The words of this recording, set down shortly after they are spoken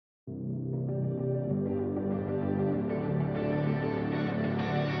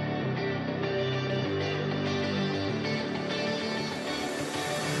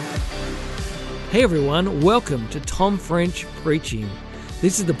Hey everyone, welcome to Tom French Preaching.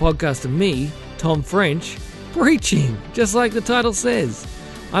 This is the podcast of me, Tom French, preaching, just like the title says.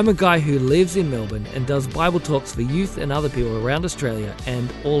 I'm a guy who lives in Melbourne and does Bible talks for youth and other people around Australia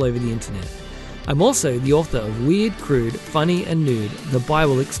and all over the internet. I'm also the author of Weird, Crude, Funny and Nude, The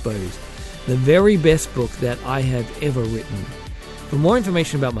Bible Exposed, the very best book that I have ever written. For more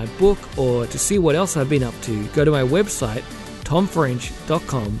information about my book or to see what else I've been up to, go to my website,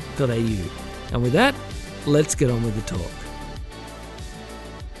 tomfrench.com.au. And with that, let's get on with the talk.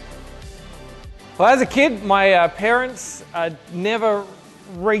 Well, as a kid, my parents never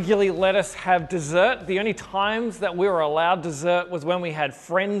regularly let us have dessert. The only times that we were allowed dessert was when we had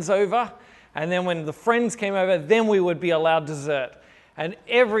friends over. And then when the friends came over, then we would be allowed dessert. And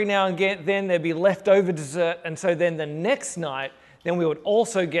every now and then there'd be leftover dessert. And so then the next night, then we would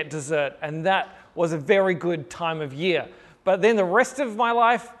also get dessert. And that was a very good time of year. But then the rest of my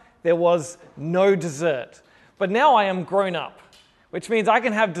life, there was no dessert. But now I am grown up, which means I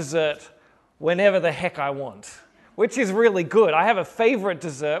can have dessert whenever the heck I want, which is really good. I have a favorite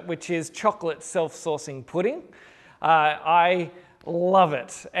dessert, which is chocolate self-saucing pudding. I love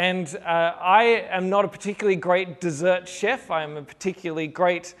it. And I am not a particularly great dessert chef. I am a particularly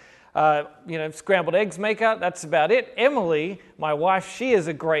great scrambled eggs maker. That's about it. Emily, my wife, she is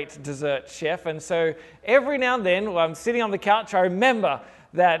a great dessert chef. And so every now and then, while I'm sitting on the couch, I remember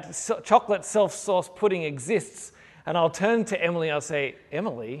that chocolate self-sauce pudding exists. And I'll turn to Emily and I'll say,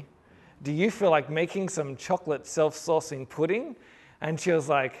 Emily, do you feel like making some chocolate self-saucing pudding? And she was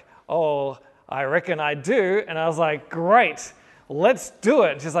like, oh, I reckon I do. And I was like, great, let's do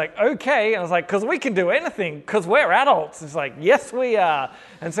it. And she's like, okay. And I was like, because we can do anything, because we're adults. She's like, yes, we are.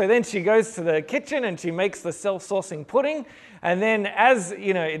 And so then she goes to the kitchen and she makes the self-saucing pudding. And then as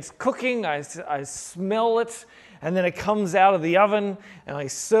it's cooking, I smell it. And then it comes out of the oven and I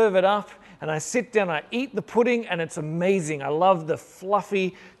serve it up and I sit down, I eat the pudding and it's amazing. I love the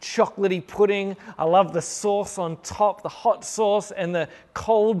fluffy, chocolatey pudding. I love the sauce on top, the hot sauce and the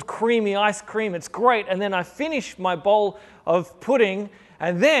cold, creamy ice cream. It's great. And then I finish my bowl of pudding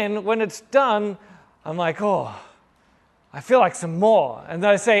and then when it's done, I'm like, oh, I feel like some more. And then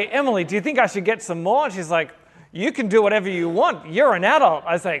I say, Emily, do you think I should get some more? And she's like, you can do whatever you want. You're an adult.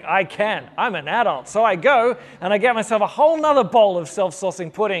 I say, I can. I'm an adult. So I go and I get myself a whole nother bowl of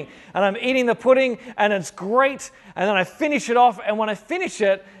self-saucing pudding and I'm eating the pudding and it's great. And then I finish it off. And when I finish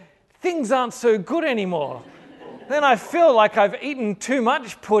it, things aren't so good anymore. Then I feel like I've eaten too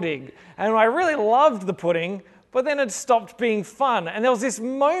much pudding and I really loved the pudding, but then it stopped being fun. And there was this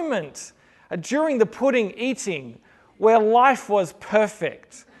moment during the pudding eating where life was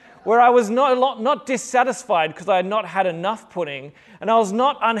perfect, where I was not dissatisfied because I had not had enough pudding, and I was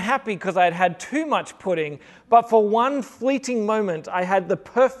not unhappy because I had had too much pudding, but for one fleeting moment, I had the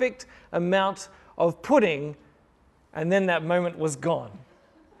perfect amount of pudding, and then that moment was gone.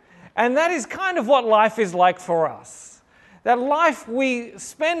 And that is kind of what life is like for us. That life, we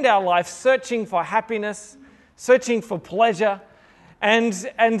spend our life searching for happiness, searching for pleasure, and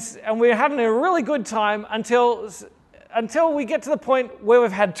we're having a really good time until we get to the point where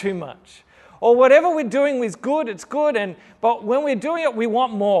we've had too much. Or whatever we're doing is good, it's good, but when we're doing it, we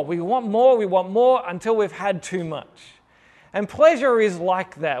want more. We want more until we've had too much. And pleasure is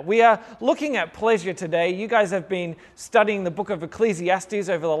like that. We are looking at pleasure today. You guys have been studying the book of Ecclesiastes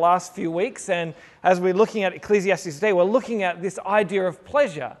over the last few weeks, and as we're looking at Ecclesiastes today, we're looking at this idea of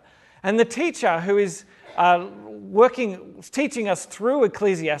pleasure. And the teacher who is teaching us through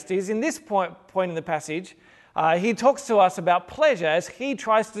Ecclesiastes, in this point in the passage, he talks to us about pleasure as he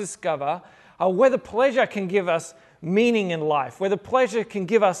tries to discover whether pleasure can give us meaning in life, whether pleasure can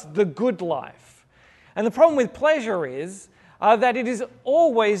give us the good life. And the problem with pleasure is that it is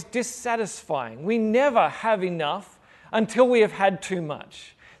always dissatisfying. We never have enough until we have had too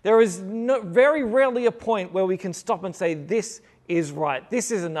much. There is very rarely a point where we can stop and say, this is right,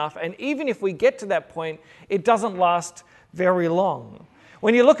 this is enough. And even if we get to that point, it doesn't last very long.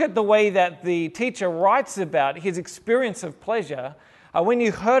 When you look at the way that the teacher writes about his experience of pleasure, when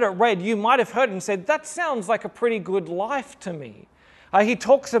you heard it read, you might have heard it and said, that sounds like a pretty good life to me. He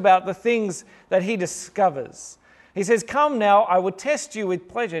talks about the things that he discovers. He says, come now, I will test you with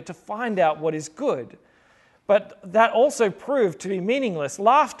pleasure to find out what is good. But that also proved to be meaningless.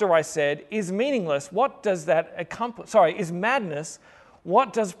 Laughter, I said, is meaningless. What does that accomplish? Is madness.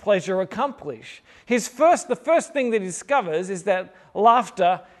 What does pleasure accomplish? The first thing that he discovers is that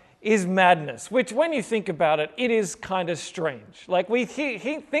laughter is madness, which when you think about it, it is kind of strange. Like we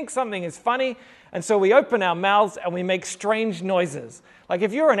think something is funny, and so we open our mouths and we make strange noises. Like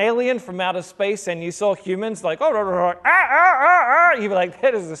if you're an alien from outer space and you saw humans like, you'd be like,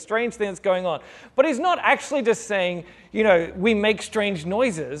 that is a strange thing that's going on. But he's not actually just saying, we make strange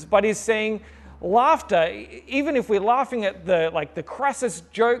noises, but he's saying laughter, even if we're laughing at the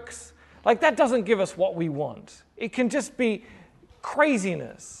crassest jokes, like that doesn't give us what we want. It can just be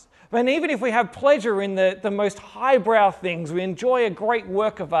craziness. And even if we have pleasure in the most highbrow things, we enjoy a great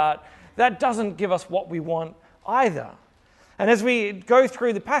work of art, that doesn't give us what we want either. And as we go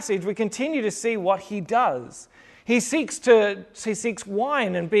through the passage, we continue to see what he does. He seeks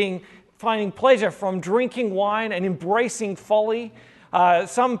wine and finding pleasure from drinking wine and embracing folly.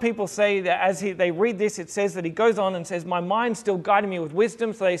 Some people say that as they read this, it says that he goes on and says, my mind's still guiding me with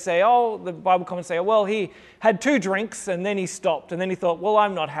wisdom. So they say, the Bible comments say, well, he had 2 drinks and then he stopped. And then he thought, well,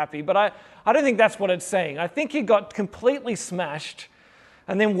 I'm not happy. But I don't think that's what it's saying. I think he got completely smashed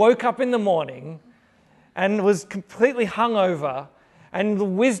and then woke up in the morning and was completely hungover. And the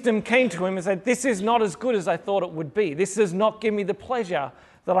wisdom came to him and said, this is not as good as I thought it would be. This does not give me the pleasure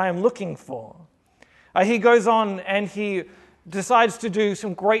that I am looking for. He goes on and he decides to do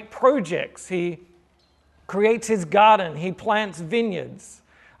some great projects. He creates his garden. He plants vineyards.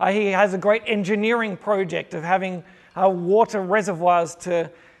 He has a great engineering project of having water reservoirs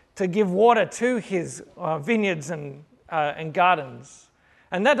to give water to his vineyards and gardens.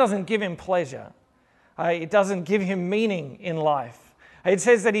 And that doesn't give him pleasure. It doesn't give him meaning in life. It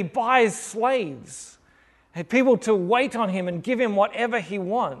says that he buys slaves, people to wait on him and give him whatever he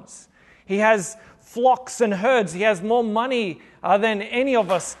wants. He has flocks and herds. He has more money than any of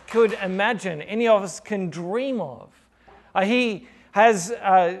us could imagine, any of us can dream of. He has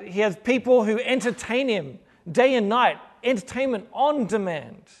people who entertain him day and night, entertainment on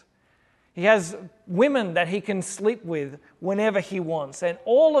demand. He has women that he can sleep with whenever he wants. And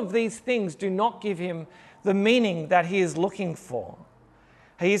all of these things do not give him the meaning that he is looking for.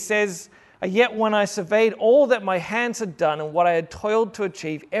 He says, yet when I surveyed all that my hands had done and what I had toiled to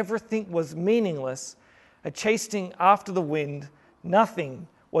achieve, everything was meaningless, a chasing after the wind. Nothing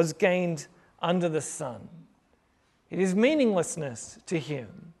was gained under the sun. It is meaninglessness to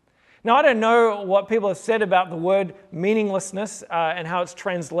him. Now, I don't know what people have said about the word meaninglessness and how it's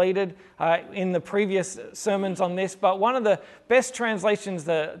translated in the previous sermons on this, but one of the best translations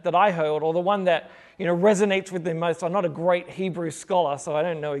that I heard, or the one that resonates with me most, I'm not a great Hebrew scholar, so I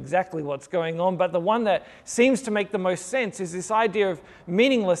don't know exactly what's going on, but the one that seems to make the most sense is this idea of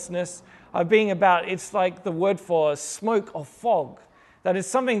meaninglessness being about, it's like the word for smoke or fog, that is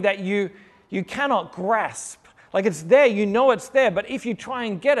something that you cannot grasp. Like it's there, you know it's there, but if you try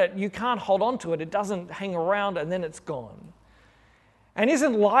and get it, you can't hold on to it. It doesn't hang around and then it's gone. And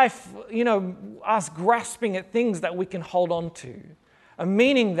isn't life, us grasping at things that we can hold on to? A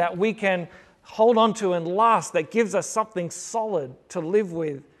meaning that we can hold on to and last, that gives us something solid to live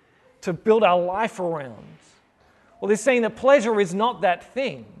with, to build our life around. Well, they're saying that pleasure is not that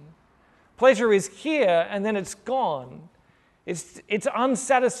thing. Pleasure is here and then it's gone. It's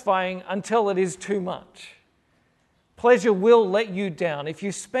unsatisfying until it is too much. Pleasure will let you down. If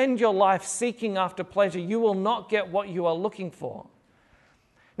you spend your life seeking after pleasure, you will not get what you are looking for.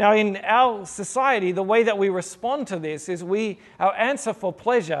 Now, in our society, the way that we respond to this is our answer for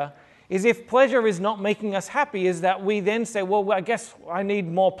pleasure is, if pleasure is not making us happy, is that we then say, well, I guess I need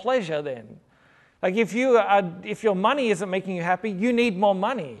more pleasure then. Like if your money isn't making you happy, you need more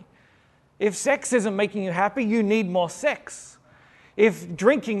money. If sex isn't making you happy, you need more sex. If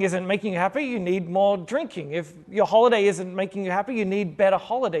drinking isn't making you happy, you need more drinking. If your holiday isn't making you happy, you need better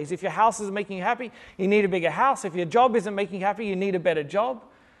holidays. If your house isn't making you happy, you need a bigger house. If your job isn't making you happy, you need a better job.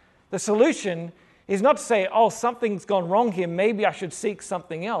 The solution is not to say, oh, something's gone wrong here, maybe I should seek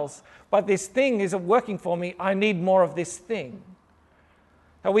something else. But this thing isn't working for me, I need more of this thing.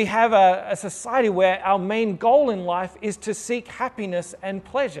 Now, we have a society where our main goal in life is to seek happiness and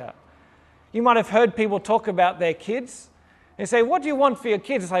pleasure. You might have heard people talk about their kids. And say, what do you want for your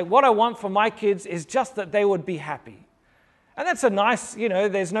kids? It's like, what I want for my kids is just that they would be happy. And that's a nice,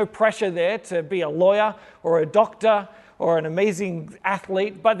 there's no pressure there to be a lawyer or a doctor or an amazing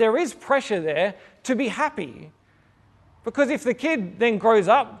athlete, but there is pressure there to be happy. Because if the kid then grows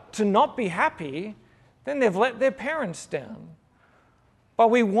up to not be happy, then they've let their parents down.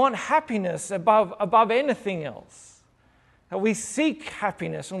 But we want happiness above anything else. And we seek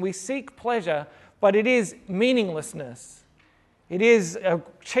happiness and we seek pleasure, but it is meaninglessness. It is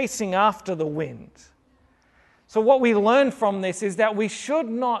chasing after the wind. So what we learn from this is that we should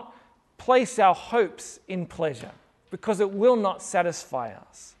not place our hopes in pleasure, because it will not satisfy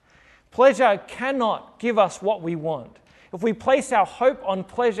us. Pleasure cannot give us what we want. If we place our hope on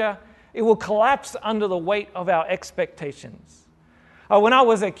pleasure, it will collapse under the weight of our expectations. When I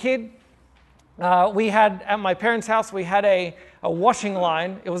was a kid, we had, at my parents' house, we had a washing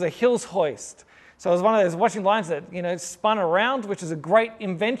line. It was a Hills hoist. So it was one of those washing lines that, spun around, which is a great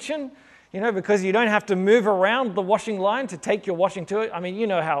invention, because you don't have to move around the washing line to take your washing to it. I mean, you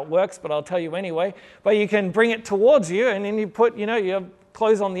know how it works, but I'll tell you anyway. But you can bring it towards you, and then you put, your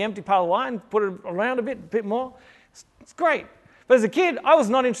clothes on the empty part of the line, put it around a bit more. It's great. But as a kid, I was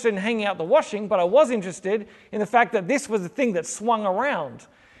not interested in hanging out the washing, but I was interested in the fact that this was the thing that swung around,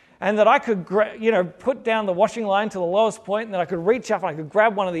 and that I could, put down the washing line to the lowest point, and then I could reach up and I could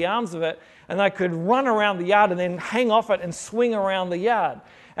grab one of the arms of it, and I could run around the yard and then hang off it and swing around the yard.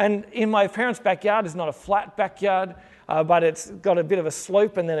 And in my parents' backyard is not a flat backyard, but it's got a bit of a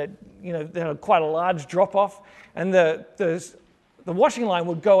slope, and then quite a large drop off, and the washing line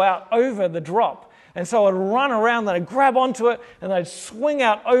would go out over the drop. And so I'd run around, then I'd grab onto it, and I'd swing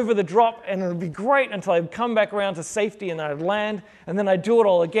out over the drop, and it would be great until I'd come back around to safety, and I'd land, and then I'd do it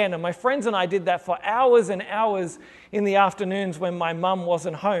all again. And my friends and I did that for hours and hours in the afternoons when my mum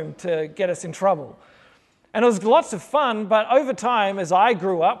wasn't home to get us in trouble. And it was lots of fun, but over time, as I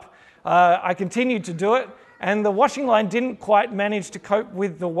grew up, I continued to do it, and the washing line didn't quite manage to cope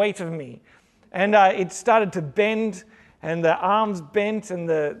with the weight of me. And it started to bend, and the arms bent, and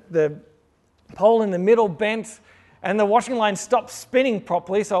the pole in the middle bent, and the washing line stopped spinning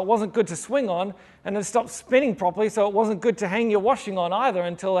properly, so it wasn't good to swing on, and it stopped spinning properly, so it wasn't good to hang your washing on either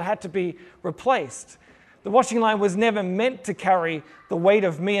until it had to be replaced. The washing line was never meant to carry the weight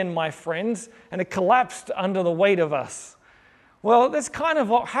of me and my friends, and it collapsed under the weight of us. Well, that's kind of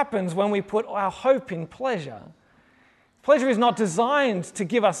what happens when we put our hope in pleasure. Pleasure is not designed to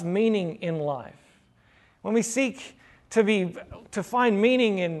give us meaning in life. When we seek to find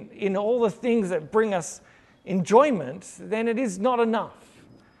meaning in all the things that bring us enjoyment, then it is not enough.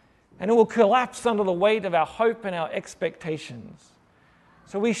 And it will collapse under the weight of our hope and our expectations.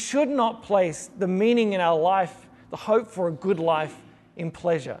 So we should not place the meaning in our life, the hope for a good life, in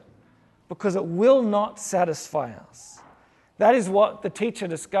pleasure, because it will not satisfy us. That is what the teacher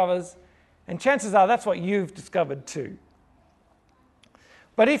discovers, and chances are that's what you've discovered too.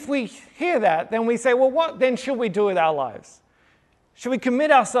 But if we hear that, then we say, well, what then should we do with our lives? Should we commit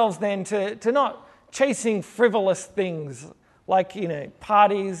ourselves then to not chasing frivolous things like,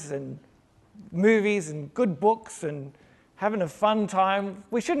 parties and movies and good books and having a fun time?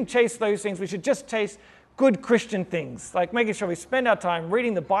 We shouldn't chase those things. We should just chase good Christian things, like making sure we spend our time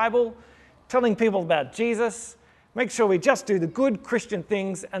reading the Bible, telling people about Jesus, make sure we just do the good Christian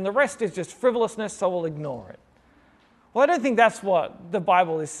things, and the rest is just frivolousness, so we'll ignore it. Well, I don't think that's what the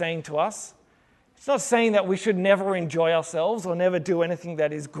Bible is saying to us. It's not saying that we should never enjoy ourselves or never do anything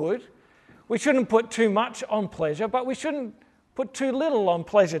that is good. We shouldn't put too much on pleasure, but we shouldn't put too little on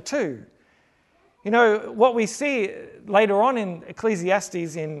pleasure too. What we see later on in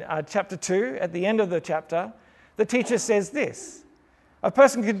Ecclesiastes in chapter 2, at the end of the chapter, the teacher says this: a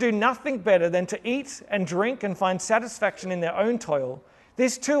person can do nothing better than to eat and drink and find satisfaction in their own toil.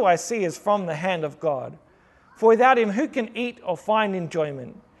 This too I see is from the hand of God. For without him, who can eat or find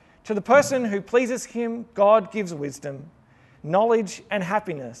enjoyment? To the person who pleases him, God gives wisdom, knowledge, and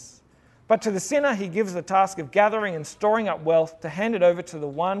happiness. But to the sinner, he gives the task of gathering and storing up wealth to hand it over to the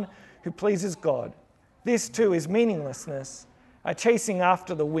one who pleases God. This too is meaninglessness, a chasing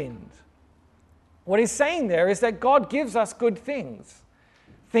after the wind. What he's saying there is that God gives us good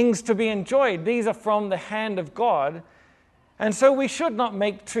things to be enjoyed. These are from the hand of God, and so we should not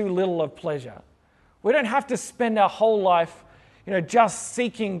make too little of pleasure. We don't have to spend our whole life, just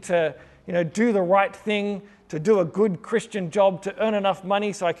seeking to, do the right thing, to do a good Christian job, to earn enough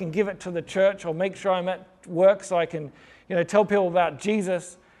money so I can give it to the church, or make sure I'm at work so I can, tell people about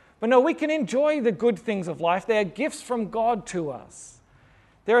Jesus. But no, we can enjoy the good things of life. They are gifts from God to us.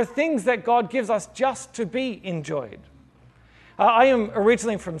 There are things that God gives us just to be enjoyed. I am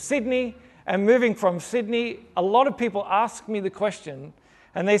originally from Sydney, and moving from Sydney, a lot of people ask me the question,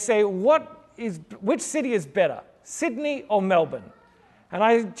 and they say, which city is better, Sydney or Melbourne? And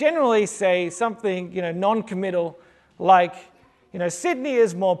I generally say something, non-committal, like, Sydney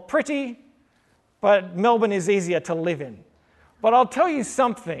is more pretty, but Melbourne is easier to live in. But I'll tell you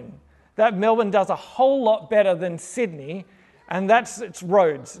something that Melbourne does a whole lot better than Sydney, and that's its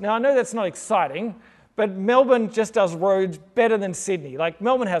roads. Now, I know that's not exciting, but Melbourne just does roads better than Sydney. Like,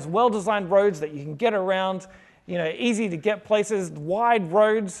 Melbourne has well-designed roads that you can get around, easy to get places, wide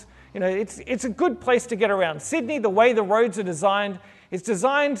roads. It's a good place to get around. Sydney, the way the roads are designed, it's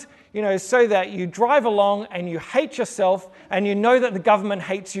designed, so that you drive along and you hate yourself and you know that the government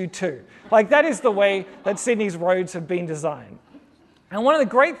hates you too. Like, that is the way that Sydney's roads have been designed. And one of the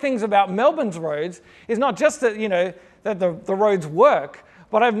great things about Melbourne's roads is not just that, that the roads work,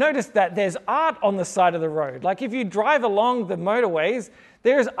 but I've noticed that there's art on the side of the road. Like, if you drive along the motorways,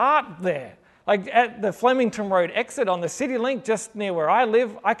 there's art there. Like at the Flemington Road exit on the CityLink, just near where I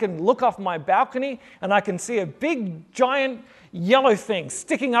live, I can look off my balcony and I can see a big, giant yellow thing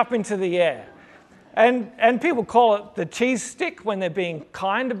sticking up into the air. And people call it the cheese stick when they're being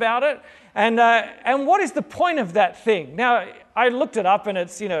kind about it. And what is the point of that thing? Now, I looked it up and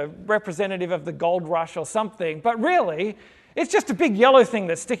it's, representative of the gold rush or something, but really, it's just a big yellow thing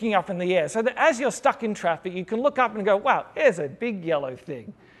that's sticking up in the air. So that as you're stuck in traffic, you can look up and go, wow, there's a big yellow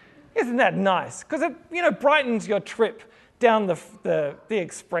thing. Isn't that nice? Because it, brightens your trip down the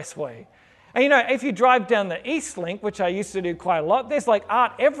expressway. And, if you drive down the East Link, which I used to do quite a lot, there's like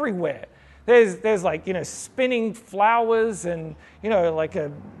art everywhere. There's like, spinning flowers and, like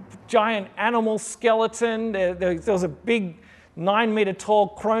a giant animal skeleton. There was a big 9-meter tall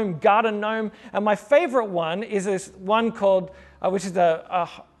chrome garden gnome. And my favorite one is this one called, which is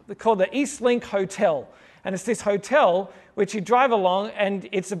called the East Link Hotel. And it's this hotel which you drive along and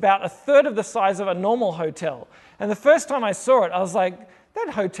it's about a third of the size of a normal hotel. And the first time I saw it, I was like, that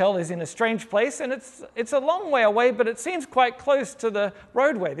hotel is in a strange place and it's a long way away, but it seems quite close to the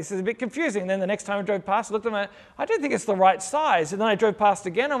roadway. This is a bit confusing. And then the next time I drove past, I looked at it and went, I don't think it's the right size. And then I drove past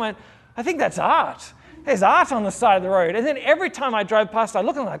again, I went, I think that's art. There's art on the side of the road. And then every time I drive past, I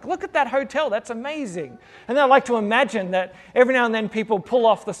look and I'm like, look at that hotel, that's amazing. And then I like to imagine that every now and then people pull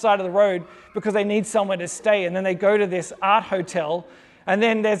off the side of the road because they need somewhere to stay. And then they go to this art hotel. And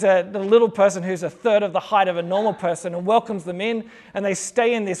then there's the little person who's a third of the height of a normal person and welcomes them in. And they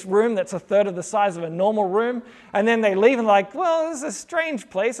stay in this room that's a third of the size of a normal room. And then they leave and like, well, this is a strange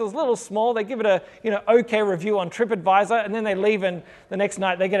place. It was a little small. They give it a okay review on TripAdvisor. And then they leave and the next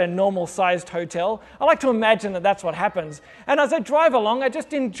night they get a normal sized hotel. I like to imagine that that's what happens. And as I drive along, I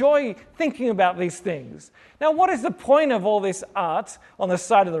just enjoy thinking about these things. Now, what is the point of all this art on the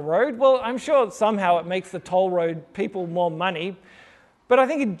side of the road? Well, I'm sure somehow it makes the toll road people more money. But I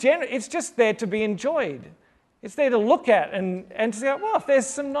think it's just there to be enjoyed. It's there to look at and to say, well, there's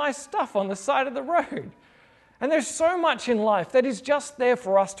some nice stuff on the side of the road. And there's so much in life that is just there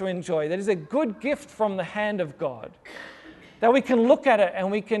for us to enjoy, that is a good gift from the hand of God, that we can look at it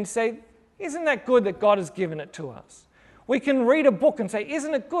and we can say, isn't that good that God has given it to us? We can read a book and say,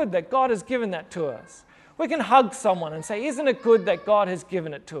 isn't it good that God has given that to us? We can hug someone and say, isn't it good that God has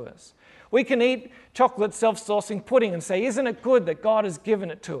given it to us? We can eat chocolate self-saucing pudding and say, isn't it good that God has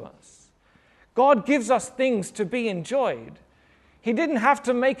given it to us? God gives us things to be enjoyed. He didn't have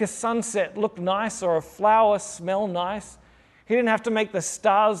to make a sunset look nice or a flower smell nice. He didn't have to make the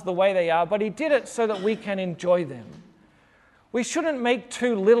stars the way they are, but he did it so that we can enjoy them. We shouldn't make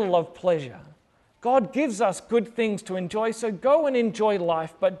too little of pleasure. God gives us good things to enjoy, so go and enjoy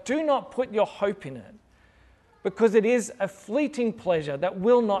life, but do not put your hope in it, because it is a fleeting pleasure that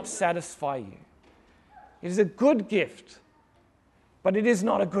will not satisfy you. It is a good gift, but it is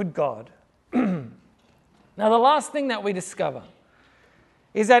not a good God. Now, the last thing that we discover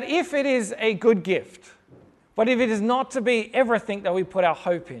is that if it is a good gift, but if it is not to be everything that we put our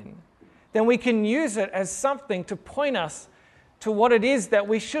hope in, then we can use it as something to point us to what it is that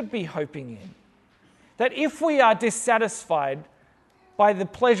we should be hoping in. That if we are dissatisfied by the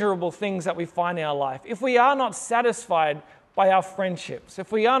pleasurable things that we find in our life, if we are not satisfied by our friendships,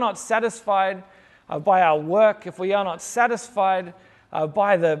 if we are not satisfied by our work, if we are not satisfied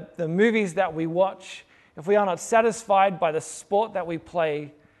by the movies that we watch, if we are not satisfied by the sport that we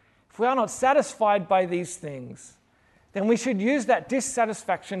play, if we are not satisfied by these things, then we should use that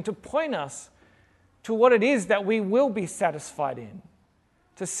dissatisfaction to point us to what it is that we will be satisfied in,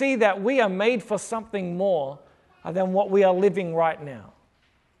 to see that we are made for something more than what we are living right now.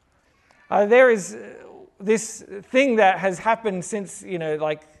 There is this thing that has happened since,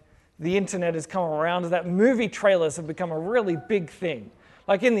 the internet has come around, is that movie trailers have become a really big thing.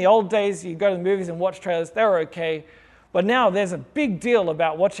 Like in the old days, you go to the movies and watch trailers, they were okay. But now there's a big deal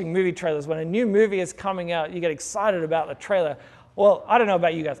about watching movie trailers. When a new movie is coming out, you get excited about the trailer. Well, I don't know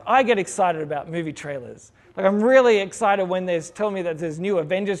about you guys. I get excited about movie trailers. Like, I'm really excited when telling me that there's a new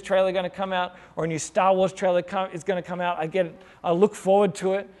Avengers trailer going to come out or a new Star Wars trailer is going to come out. I look forward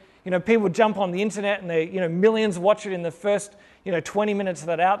to it. People jump on the internet and millions watch it in the first, 20 minutes of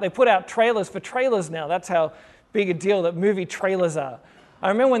that out. They put out trailers for trailers now. That's how big a deal that movie trailers are. I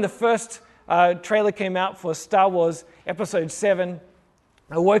remember when the first trailer came out for Star Wars Episode 7,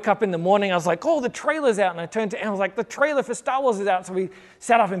 I woke up in the morning, I was like, oh, the trailer's out. And I turned to Anne, I was like, the trailer for Star Wars is out. So we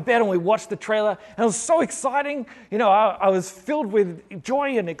sat up in bed and we watched the trailer. And it was so exciting. I was filled with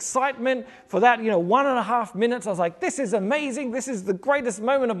joy and excitement for that, 1.5 minutes. I was like, this is amazing. This is the greatest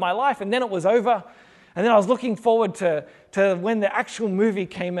moment of my life. And then it was over. And then I was looking forward to when the actual movie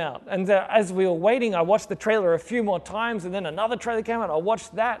came out. And as we were waiting, I watched the trailer a few more times. And then another trailer came out. I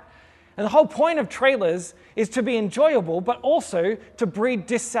watched that. And the whole point of trailers is to be enjoyable, but also to breed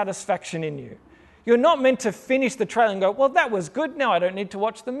dissatisfaction in you. You're not meant to finish the trailer and go, well, that was good, now I don't need to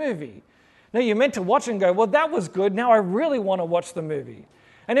watch the movie. No, you're meant to watch and go, well, that was good, now I really want to watch the movie.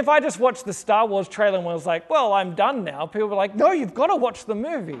 And if I just watched the Star Wars trailer and was like, well, I'm done now, people were like, no, you've got to watch the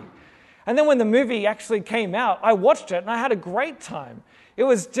movie. And then when the movie actually came out, I watched it and I had a great time. It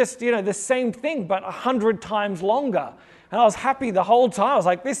was just, the same thing, but 100 times longer. And I was happy the whole time. I was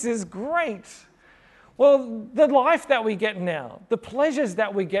like, this is great. Well, the life that we get now, the pleasures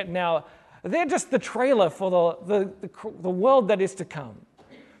that we get now, they're just the trailer for the world that is to come,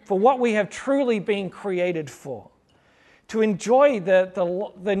 for what we have truly been created for. To enjoy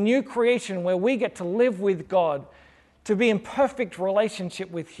the new creation where we get to live with God, to be in perfect relationship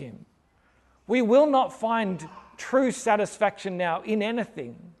with Him. We will not find true satisfaction now in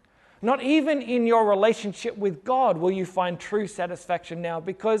anything. Not even in your relationship with God will you find true satisfaction now,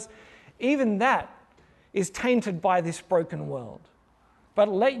 because even that is tainted by this broken world. But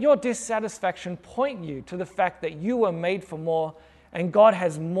let your dissatisfaction point you to the fact that you were made for more and God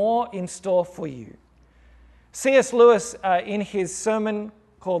has more in store for you. C.S. Lewis, in his sermon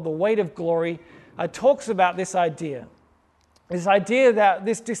called The Weight of Glory, talks about this idea that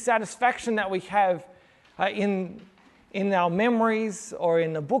this dissatisfaction that we have in our memories or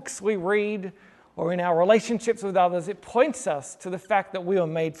in the books we read or in our relationships with others, it points us to the fact that we were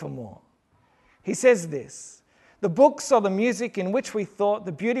made for more. He says this: the books or the music in which we thought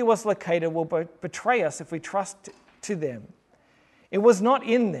the beauty was located will betray us if we trust to them. It was not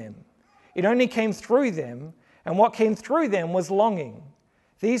in them. It only came through them, and what came through them was longing.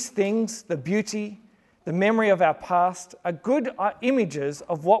 These things, the beauty, the memory of our past, are good images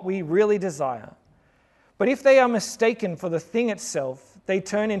of what we really desire. But if they are mistaken for the thing itself, they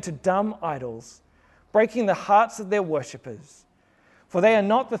turn into dumb idols, breaking the hearts of their worshippers. For they are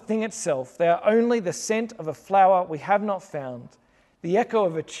not the thing itself, they are only the scent of a flower we have not found, the echo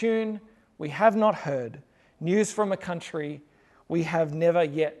of a tune we have not heard, news from a country we have never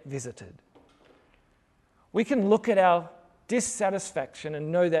yet visited. We can look at our dissatisfaction and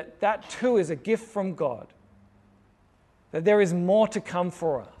know that that too is a gift from God, that there is more to come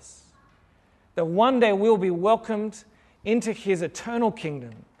for us. That one day we'll be welcomed into His eternal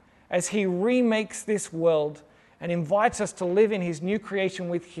kingdom as He remakes this world and invites us to live in His new creation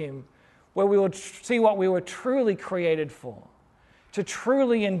with Him, where we will see what we were truly created for, to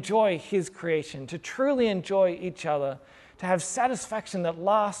truly enjoy His creation, to truly enjoy each other, to have satisfaction that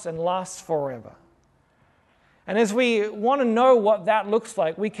lasts and lasts forever. And as we want to know what that looks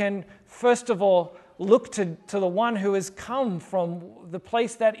like, we can first of all look to the one who has come from the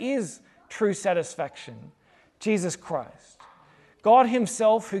place that is true satisfaction, Jesus Christ. God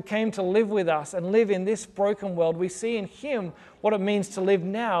Himself, who came to live with us and live in this broken world, we see in Him what it means to live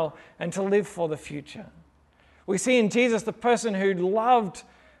now and to live for the future. We see in Jesus the person who loved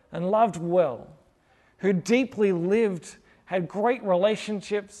and loved well, who deeply lived, had great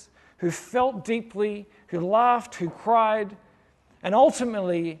relationships, who felt deeply, who laughed, who cried, and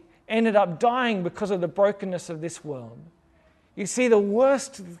ultimately ended up dying because of the brokenness of this world. You see the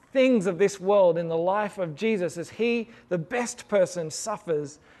worst things of this world in the life of Jesus as He, the best person,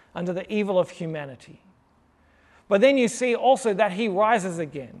 suffers under the evil of humanity. But then you see also that He rises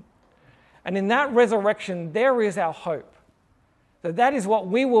again. And in that resurrection, there is our hope. That is what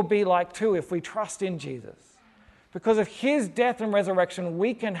we will be like too if we trust in Jesus. Because of His death and resurrection,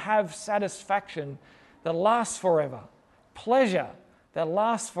 we can have satisfaction that lasts forever, pleasure that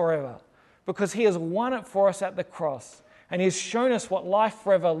lasts forever, because He has won it for us at the cross. And He's shown us what life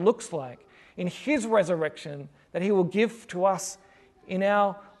forever looks like in His resurrection that He will give to us in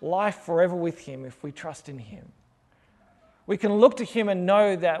our life forever with Him if we trust in Him. We can look to Him and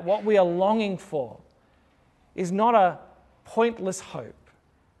know that what we are longing for is not a pointless hope.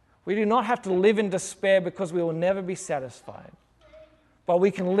 We do not have to live in despair because we will never be satisfied. But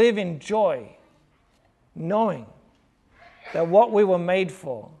we can live in joy, knowing that what we were made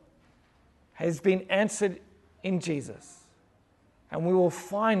for has been answered in Jesus. And we will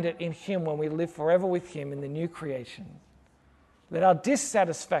find it in Him when we live forever with Him in the new creation. Let our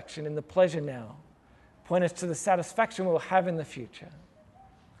dissatisfaction in the pleasure now point us to the satisfaction we will have in the future.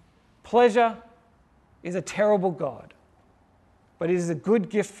 Pleasure is a terrible God. but it is a good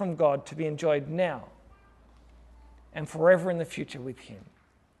gift from God to be enjoyed now and forever in the future with him.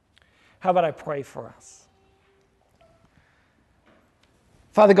 How about I pray for us?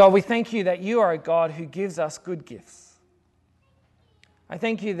 Father God, we thank you that you are a God who gives us good gifts. I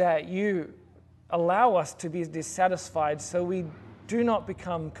thank you that you allow us to be dissatisfied so we do not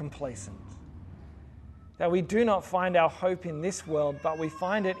become complacent, that we do not find our hope in this world, but we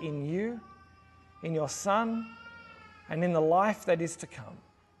find it in you, in your Son, and in the life that is to come.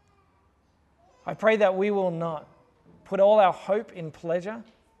 I pray that we will not put all our hope in pleasure,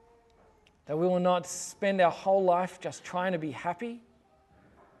 that we will not spend our whole life just trying to be happy,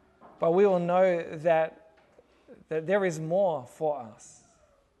 but we will know that there is more for us.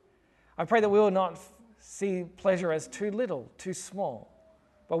 I pray that we will not see pleasure as too little, too small,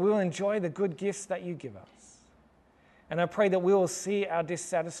 but we will enjoy the good gifts that you give us. And I pray that we will see our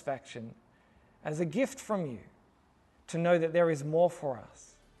dissatisfaction as a gift from you, to know that there is more for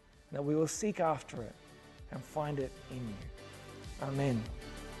us, and that we will seek after it and find it in you. Amen.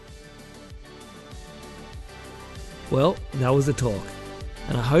 Well, that was the talk,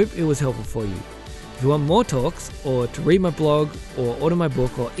 and I hope it was helpful for you. If you want more talks, or to read my blog, or order my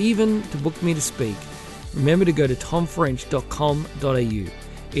book, or even to book me to speak, remember to go to tomfrench.com.au.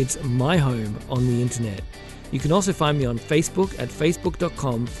 It's my home on the internet. You can also find me on Facebook at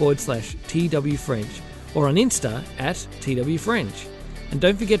facebook.com/TWFrench, or on Insta at TWFrench. And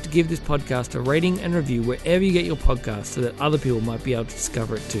don't forget to give this podcast a rating and review wherever you get your podcasts so that other people might be able to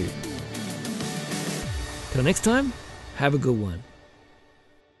discover it too. Till next time, have a good one.